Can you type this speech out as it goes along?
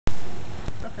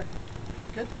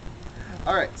Good.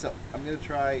 All right, so I'm gonna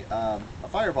try a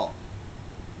fireball.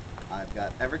 I've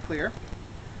got Everclear.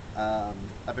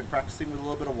 I've been practicing with a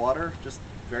little bit of water, just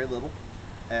very little,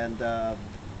 and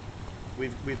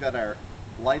we've got our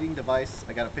lighting device.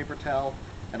 I got a paper towel,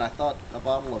 and I thought a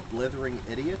bottle of Blithering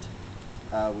Idiot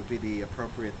would be the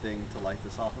appropriate thing to light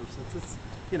this off of, since it's,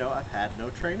 I've had no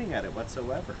training at it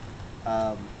whatsoever.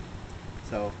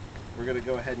 So we're gonna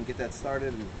go ahead and get that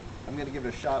started, and I'm gonna give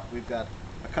it a shot. We've got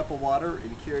a cup of water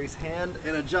in Kiri's hand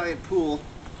and a giant pool,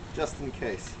 just in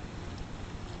case.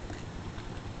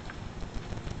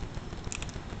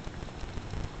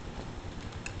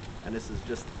 And this is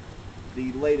just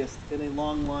the latest in a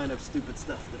long line of stupid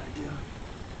stuff that I do.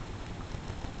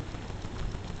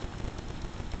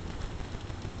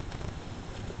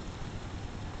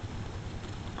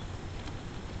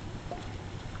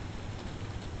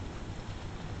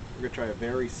 We're gonna try a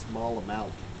very small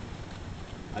amount.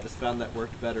 I just found that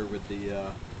worked better with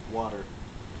the water.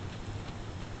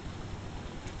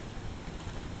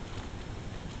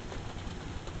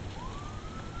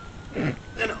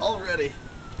 And already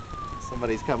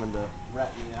somebody's coming to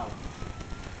rat me out.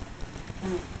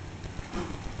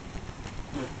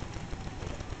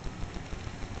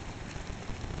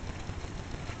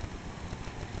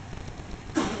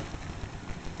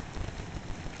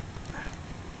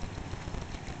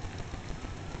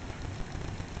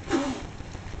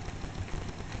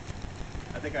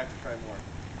 I think I have to try more.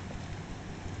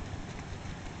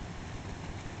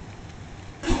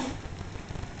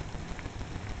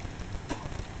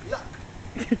 Yuck!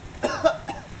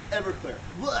 Everclear.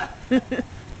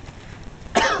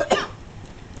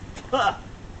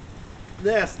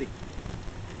 Nasty.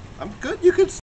 I'm good. You can